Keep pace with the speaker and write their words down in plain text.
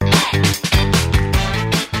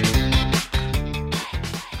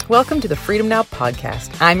Welcome to the Freedom Now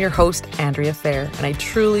podcast. I'm your host, Andrea Fair, and I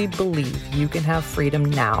truly believe you can have freedom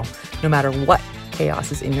now, no matter what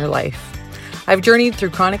chaos is in your life. I've journeyed through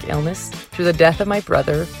chronic illness, through the death of my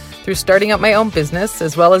brother, through starting up my own business,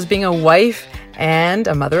 as well as being a wife and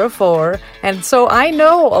a mother of 4. And so I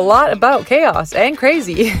know a lot about chaos and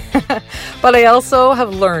crazy, but I also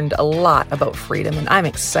have learned a lot about freedom, and I'm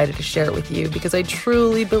excited to share it with you because I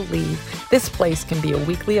truly believe this place can be a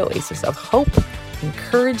weekly oasis of hope,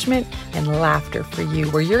 encouragement, and laughter for you,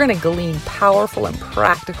 where you're going to glean powerful and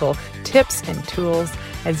practical tips and tools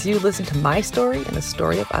as you listen to my story and the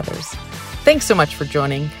story of others. Thanks so much for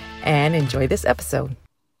joining and enjoy this episode.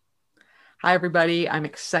 Hi, everybody. I'm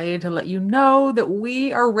excited to let you know that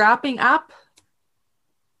we are wrapping up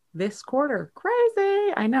this quarter.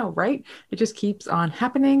 Crazy. I know, right? It just keeps on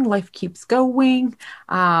happening. Life keeps going.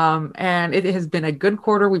 And it has been a good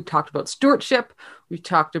quarter. We've talked about stewardship. We've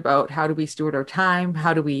talked about how do we steward our time?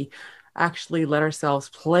 How do we actually let ourselves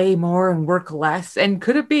play more and work less? And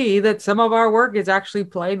could it be that some of our work is actually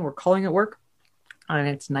play and we're calling it work? And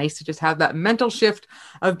it's nice to just have that mental shift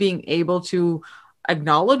of being able to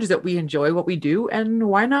acknowledge that we enjoy what we do, and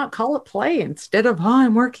why not call it play instead of, oh,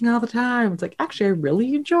 I'm working all the time. It's like, actually, I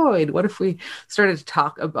really enjoyed. What if we started to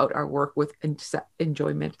talk about our work with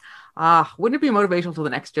enjoyment? Wouldn't it be motivational to the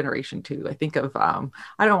next generation too? I think of, I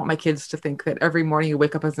don't want my kids to think that every morning you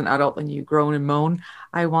wake up as an adult and you groan and moan.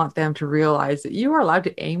 I want them to realize that you are allowed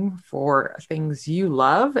to aim for things you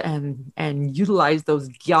love and utilize those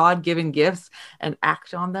God-given gifts and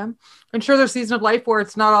act on them. I'm sure there's a season of life where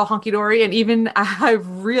it's not all hunky-dory. And even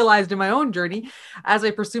I've realized in my own journey, as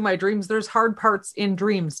I pursue my dreams, there's hard parts in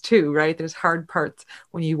dreams too, right? There's hard parts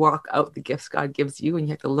when you walk out the gifts God gives you and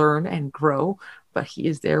you have to learn and grow. But he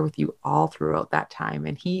is there with you all throughout that time.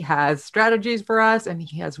 And he has strategies for us, and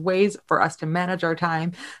he has ways for us to manage our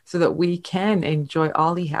time so that we can enjoy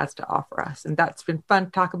all he has to offer us. And that's been fun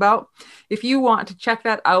to talk about. If you want to check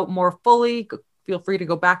that out more fully, feel free to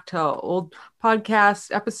go back to old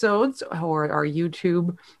podcast episodes or our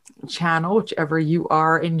YouTube channel, whichever you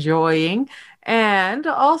are enjoying. And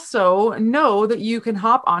also know that you can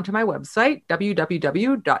hop onto my website,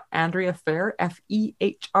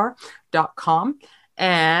 www.andreafair.com.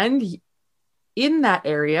 And in that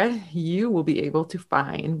area, you will be able to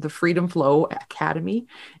find the Freedom Flow Academy.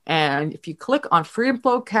 And if you click on Freedom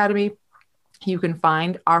Flow Academy, you can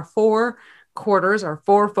find our 4 quarters, our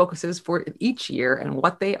 4 focuses for each year. And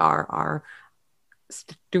what they are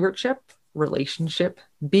stewardship, relationship,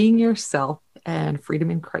 being yourself, and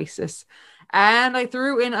freedom in crisis. And I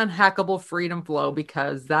threw in unhackable freedom flow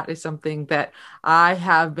because that is something that I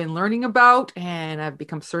have been learning about, and I've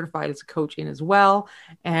become certified as a coach in as well.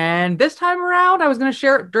 And this time around, I was going to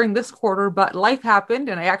share it during this quarter, but life happened,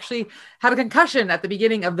 and I actually had a concussion at the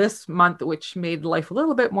beginning of this month, which made life a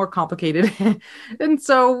little bit more complicated. And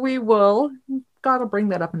so God will bring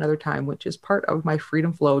that up another time, which is part of my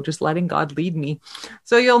freedom flow, just letting God lead me.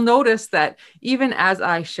 So you'll notice that even as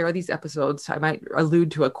I share these episodes, I might allude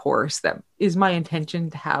to a course that is my intention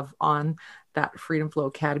to have on that Freedom Flow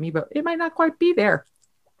Academy, but it might not quite be there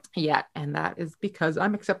yet. And that is because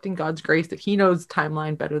I'm accepting God's grace that he knows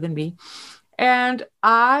timeline better than me. And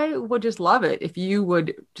I would just love it if you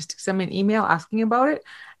would just send me an email asking about it,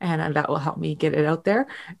 and that will help me get it out there.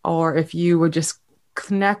 Or if you would just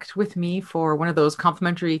connect with me for one of those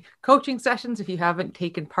complimentary coaching sessions if you haven't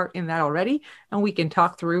taken part in that already, and we can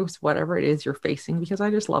talk through whatever it is you're facing, because I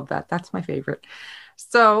just love that. That's my favorite.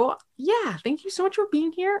 So yeah, thank you so much for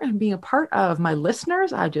being here and being a part of my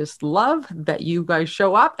listeners. I just love that you guys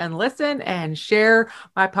show up and listen and share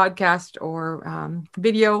my podcast or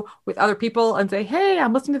video with other people and say, hey,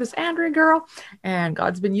 I'm listening to this Andrea girl, and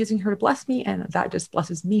God's been using her to bless me, and that just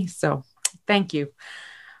blesses me. So thank you.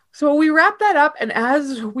 So we wrap that up. And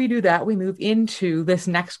as we do that, we move into this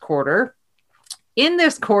next quarter. In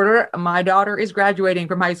this quarter, my daughter is graduating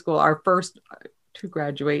from high school, our first to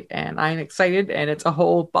graduate, and I'm excited, and it's a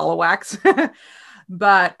whole ball of wax.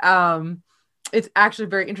 But it's actually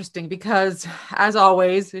very interesting because, as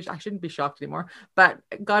always, I shouldn't be shocked anymore, but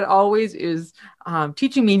God always is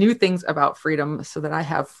teaching me new things about freedom so that I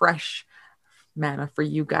have fresh manna for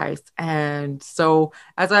you guys. And so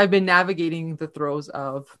as I've been navigating the throes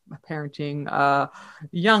of parenting a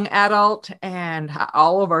young adult, and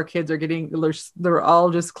all of our kids are they're all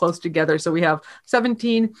just close together. So we have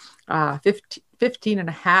 17, 15 and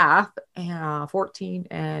a half, 14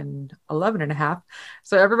 and 11 and a half.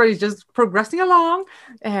 So everybody's just progressing along,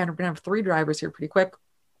 and we're going to have 3 drivers here pretty quick.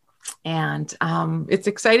 And it's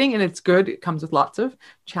exciting and it's good. It comes with lots of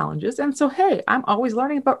challenges. And so, hey, I'm always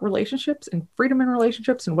learning about relationships and freedom in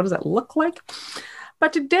relationships and what does that look like.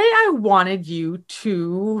 But today I wanted you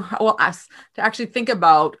to, well, us to actually think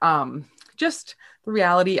about just the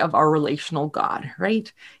reality of our relational God,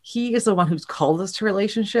 right? He is the one who's called us to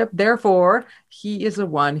relationship. Therefore, he is the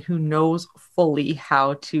one who knows fully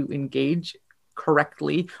how to engage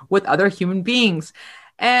correctly with other human beings.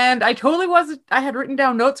 And I totally was, I had written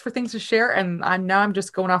down notes for things to share, and I'm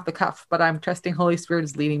just going off the cuff, but I'm trusting Holy Spirit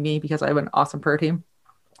is leading me because I have an awesome prayer team.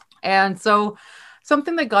 And so,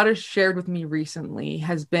 something that God has shared with me recently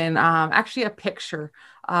has been actually a picture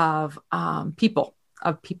of people,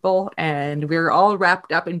 and we're all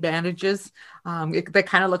wrapped up in bandages. That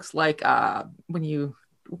kind of looks like when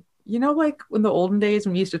like in the olden days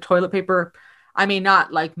when we used to toilet paper. I mean,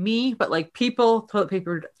 not like me, but like people toilet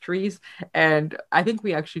paper trees. And I think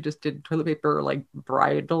we actually just did toilet paper like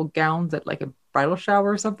bridal gowns at like a bridal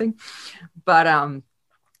shower or something. But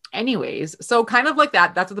anyways, so kind of like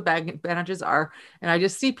that, that's what the bandages are. And I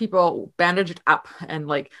just see people bandaged up and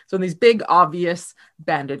like, so in these big obvious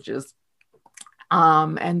bandages.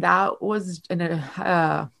 And that was in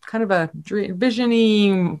a kind of a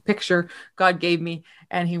visioning picture God gave me.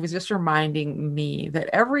 And he was just reminding me that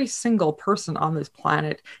every single person on this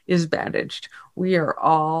planet is bandaged. We are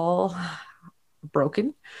all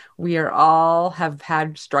broken. We are all have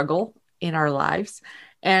had struggle in our lives.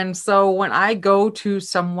 And so when I go to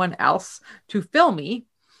someone else to fill me,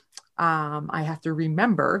 I have to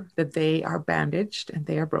remember that they are bandaged and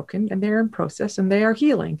they are broken and they're in process and they are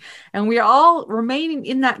healing. And we are all remaining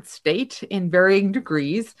in that state in varying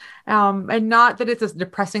degrees. And not that it's a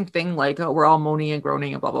depressing thing like, oh, we're all moaning and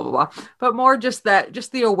groaning and blah, blah, blah, blah, but more just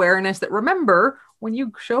the awareness that remember when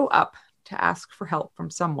you show up to ask for help from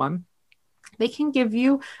someone, they can give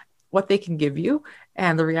you what they can give you.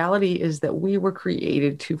 And the reality is that we were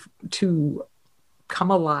created to come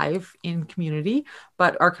alive in community,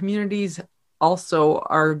 but our communities also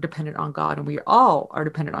are dependent on God, and we all are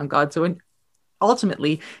dependent on God. So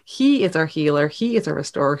ultimately, he is our healer. He is our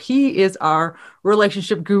restorer. He is our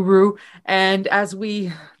relationship guru. And as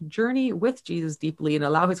we journey with Jesus deeply and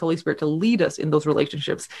allow his Holy Spirit to lead us in those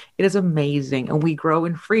relationships, it is amazing. And we grow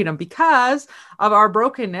in freedom because of our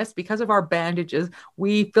brokenness, because of our bandages.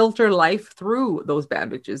 We filter life through those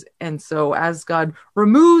bandages. And so as God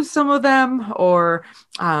removes some of them or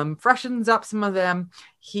freshens up some of them,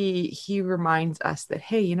 he reminds us that,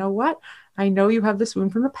 hey, you know what? I know you have this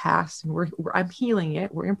wound from the past, and I'm healing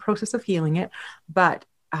it. We're in process of healing it. But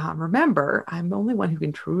remember, I'm the only one who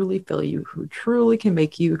can truly fill you, who truly can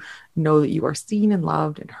make you know that you are seen and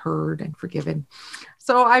loved and heard and forgiven.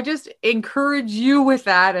 So I just encourage you with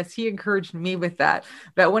that, as he encouraged me with that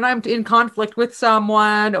when I'm in conflict with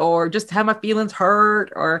someone or just have my feelings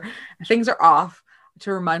hurt or things are off,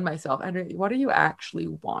 to remind myself, Andrew, what are you actually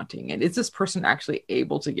wanting? And is this person actually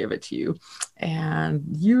able to give it to you? And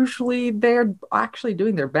usually they're actually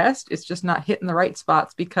doing their best. It's just not hitting the right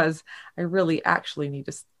spots because I really actually need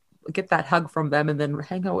to get that hug from them and then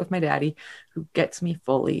hang out with my daddy who gets me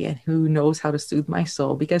fully and who knows how to soothe my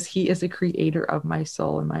soul because he is the creator of my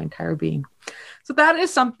soul and my entire being. So that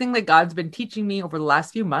is something that God's been teaching me over the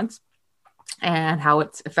last few months and how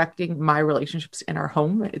it's affecting my relationships in our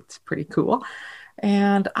home. It's pretty cool.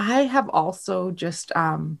 And I have also just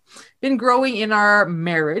been growing in our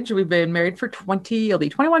marriage. We've been married for it'll be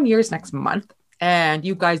 21 years next month. And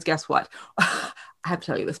you guys, guess what? I have to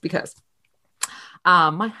tell you this because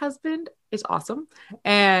my husband is awesome.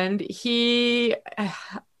 And he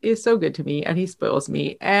is so good to me and he spoils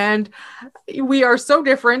me. And we are so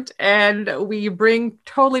different and we bring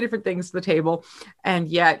totally different things to the table. And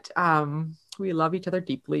yet we love each other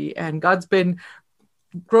deeply. And God's been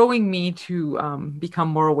growing me to become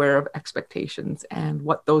more aware of expectations and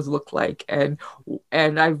what those look like. And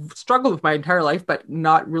I've struggled with my entire life, but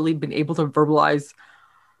not really been able to verbalize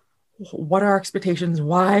what are expectations?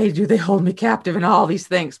 Why do they hold me captive and all these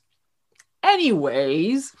things?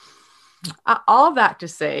 Anyways, all that to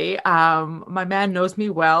say, my man knows me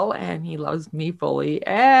well and he loves me fully.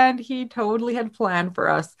 And he totally had planned for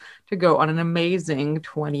us to go on an amazing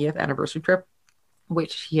 20th anniversary trip,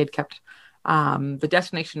 which he had kept the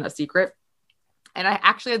destination a secret. And I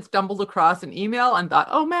actually had stumbled across an email and thought,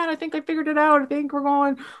 oh man, I think I figured it out. I think we're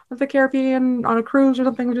going to the Caribbean on a cruise or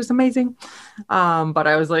something, which is amazing. But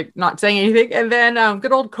I was like not saying anything. And then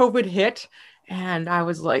good old COVID hit. And I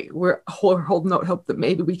was like, we're holding out hope that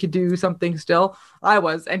maybe we could do something still. I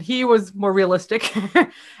was, and he was more realistic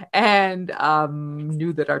and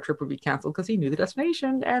knew that our trip would be canceled because he knew the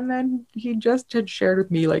destination. And then he just had shared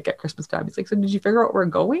with me like at Christmas time. He's like, so did you figure out where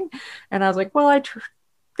we're going? And I was like, well, I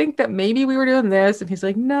think that maybe we were doing this. And he's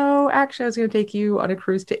like, no, actually, I was going to take you on a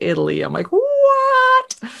cruise to Italy. I'm like,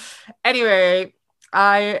 what? Anyway,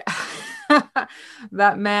 I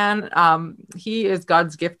That man, he is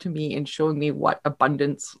God's gift to me in showing me what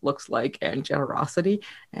abundance looks like and generosity.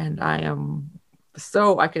 And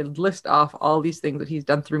I could list off all these things that he's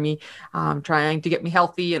done through me, trying to get me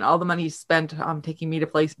healthy, and all the money he spent taking me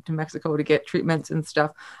to Mexico to get treatments and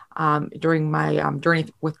stuff during my journey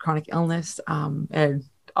with chronic illness, and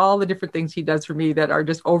all the different things he does for me that are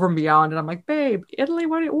just over and beyond. And I'm like, babe, Italy,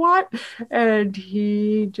 what? And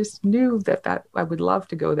he just knew that I would love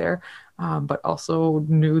to go there, but also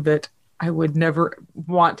knew that I would never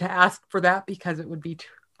want to ask for that because I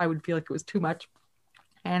would feel like it was too much.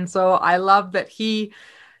 And so I love that he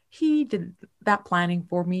did that planning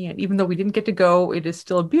for me. And even though we didn't get to go, it is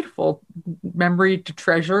still a beautiful memory to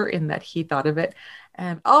treasure in that he thought of it.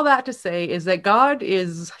 And all that to say is that God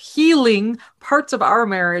is healing parts of our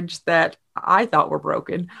marriage that I thought were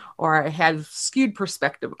broken or I had skewed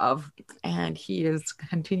perspective of. And he is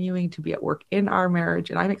continuing to be at work in our marriage.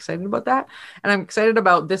 And I'm excited about that. And I'm excited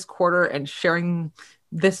about this quarter and sharing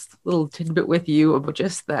this little tidbit with you about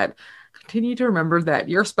just that. Continue to remember that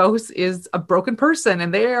your spouse is a broken person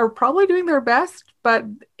and they are probably doing their best, but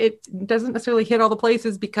it doesn't necessarily hit all the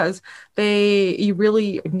places because you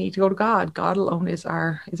really need to go to God. God alone is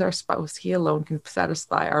our spouse. He alone can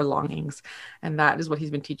satisfy our longings. And that is what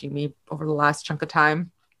he's been teaching me over the last chunk of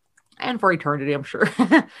time and for eternity, I'm sure.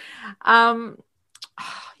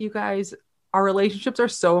 You guys, our relationships are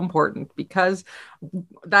so important because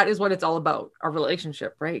that is what it's all about, our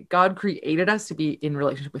relationship, right? God created us to be in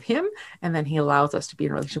relationship with him, and then he allows us to be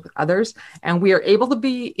in relationship with others. And we are able to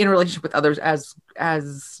be in a relationship with others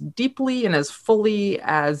as deeply and as fully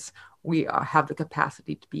as we have the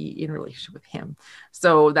capacity to be in relationship with him.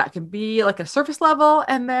 So that can be like a surface level,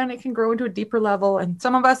 and then it can grow into a deeper level. And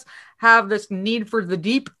some of us have this need for the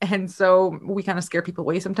deep, and so we kind of scare people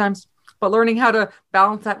away sometimes. But learning how to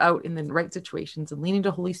balance that out in the right situations and leaning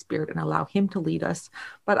to Holy Spirit and allow him to lead us.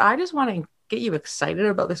 But I just want to get you excited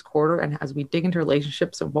about this quarter. And as we dig into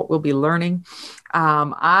relationships and what we'll be learning,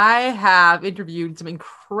 I have interviewed some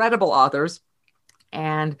incredible authors.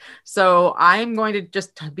 And so I'm going to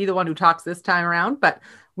just be the one who talks this time around, but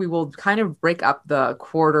we will kind of break up the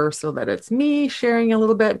quarter so that it's me sharing a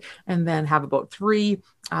little bit and then have about 3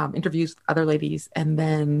 interviews with other ladies and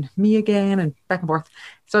then me again and back and forth.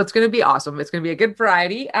 So it's going to be awesome. It's going to be a good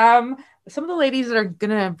variety. Some of the ladies that are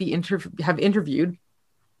going to be have interviewed,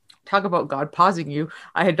 talk about God pausing you.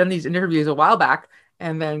 I had done these interviews a while back.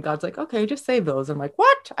 And then God's like, okay, just save those. I'm like,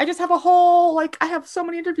 what? I just have I have so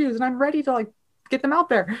many interviews and I'm ready to get them out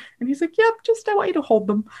there. And he's like, yep, I want you to hold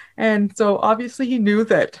them. And so obviously he knew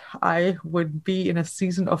that I would be in a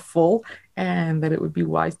season of full and that it would be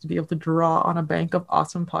wise to be able to draw on a bank of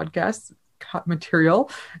awesome podcasts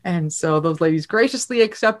material. And so those ladies graciously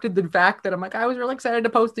accepted the fact that I'm like, I was really excited to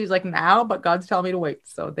post these now, but God's telling me to wait.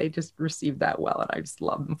 So they just received that well. And I just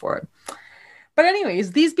love them for it. But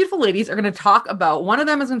anyways, these beautiful ladies are going to talk about, one of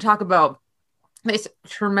them is going to talk about this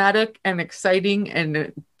traumatic and exciting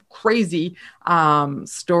and crazy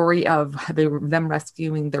story of them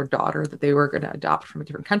rescuing their daughter that they were going to adopt from a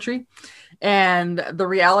different country. And the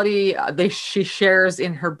reality she shares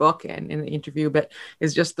in her book and in the interview, but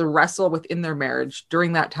is just the wrestle within their marriage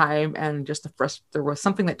during that time. And just there was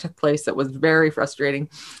something that took place that was very frustrating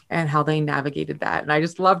and how they navigated that. And I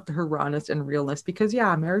just loved her rawness and realness because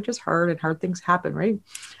marriage is hard and hard things happen, right?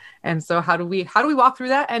 And so how do we walk through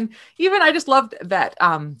that? And even I just loved that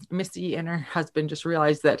Missy and her husband just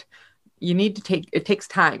realized that it takes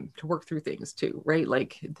time to work through things too, right?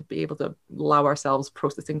 Like to be able to allow ourselves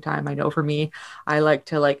processing time. I know for me, I like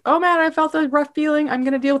to oh man, I felt a rough feeling. I'm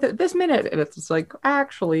going to deal with it this minute. And it's just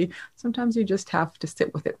actually, sometimes you just have to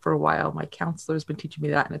sit with it for a while. My counselor's been teaching me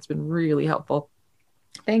that and it's been really helpful.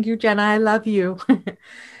 Thank you, Jenna. I love you.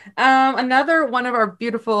 Another one of our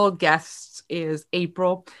beautiful guests is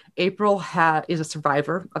April. April is a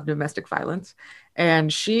survivor of domestic violence,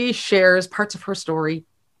 and she shares parts of her story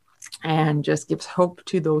and just gives hope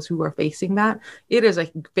to those who are facing that. It is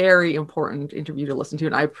a very important interview to listen to,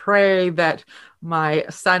 and I pray that my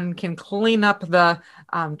son can clean up the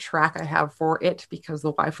track I have for it because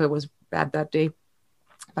the Wi-Fi was bad that day.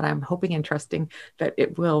 But I'm hoping and trusting that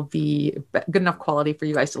it will be good enough quality for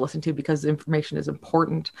you guys to listen to because the information is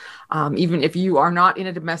important. Even if you are not in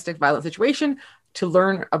a domestic violence situation, to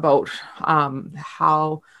learn about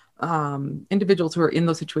how individuals who are in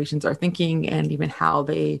those situations are thinking and even how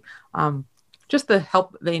they, just the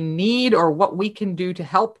help they need or what we can do to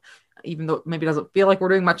help, even though it maybe doesn't feel like we're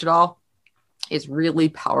doing much at all, is really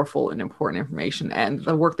powerful and important information. And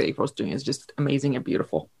the work that April's doing is just amazing and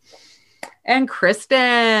beautiful. And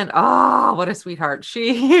Kristen, what a sweetheart.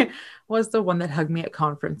 She was the one that hugged me at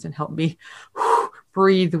conference and helped me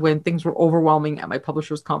breathe when things were overwhelming at my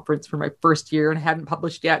publisher's conference for my first year, and I hadn't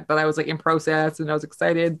published yet, but I was like in process and I was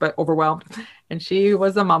excited but overwhelmed. And she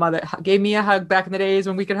was a mama that gave me a hug back in the days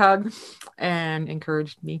when we could hug and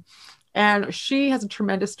encouraged me. And she has a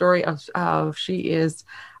tremendous story of she is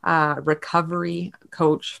a recovery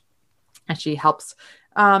coach, and she helps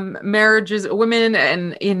marriages, women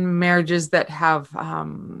and in marriages that have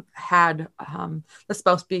had the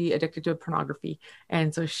spouse be addicted to pornography.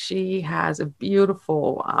 And so she has a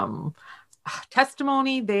beautiful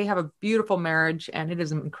testimony. They have a beautiful marriage, and it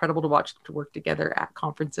is incredible to watch them to work together at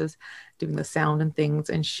conferences, doing the sound and things.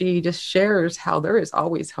 And she just shares how there is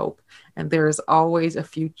always hope and there is always a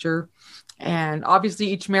future. And obviously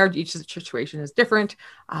each marriage, each situation is different,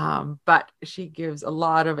 but she gives a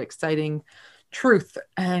lot of exciting truth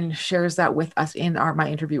and shares that with us in my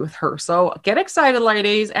interview with her. So get excited,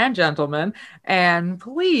 ladies and gentlemen, and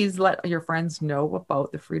please let your friends know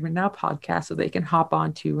about the Freedom Now podcast so they can hop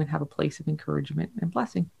on to and have a place of encouragement and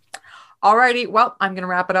blessing. Alrighty, well, I'm going to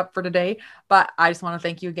wrap it up for today, but I just want to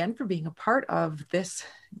thank you again for being a part of this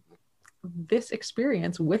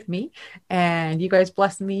experience with me, and you guys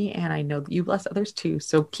bless me, and I know that you bless others too.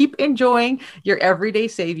 So keep enjoying your everyday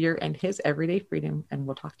Savior and his everyday freedom, and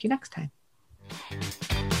we'll talk to you next time.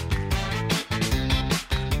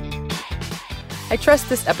 I trust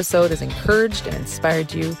this episode has encouraged and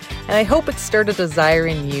inspired you, and I hope it stirred a desire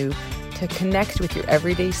in you to connect with your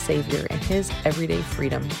everyday Savior and his everyday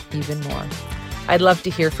freedom even more. I'd love to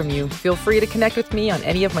hear from you. Feel free to connect with me on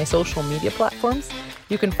any of my social media platforms.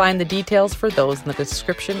 You can find the details for those in the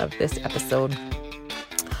description of this episode.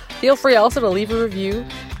 Feel free also to leave a review,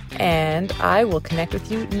 and I will connect with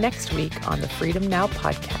you next week on the Freedom Now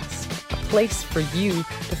podcast, a place for you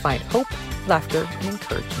to find hope, laughter, and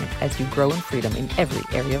encouragement as you grow in freedom in every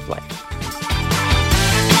area of life.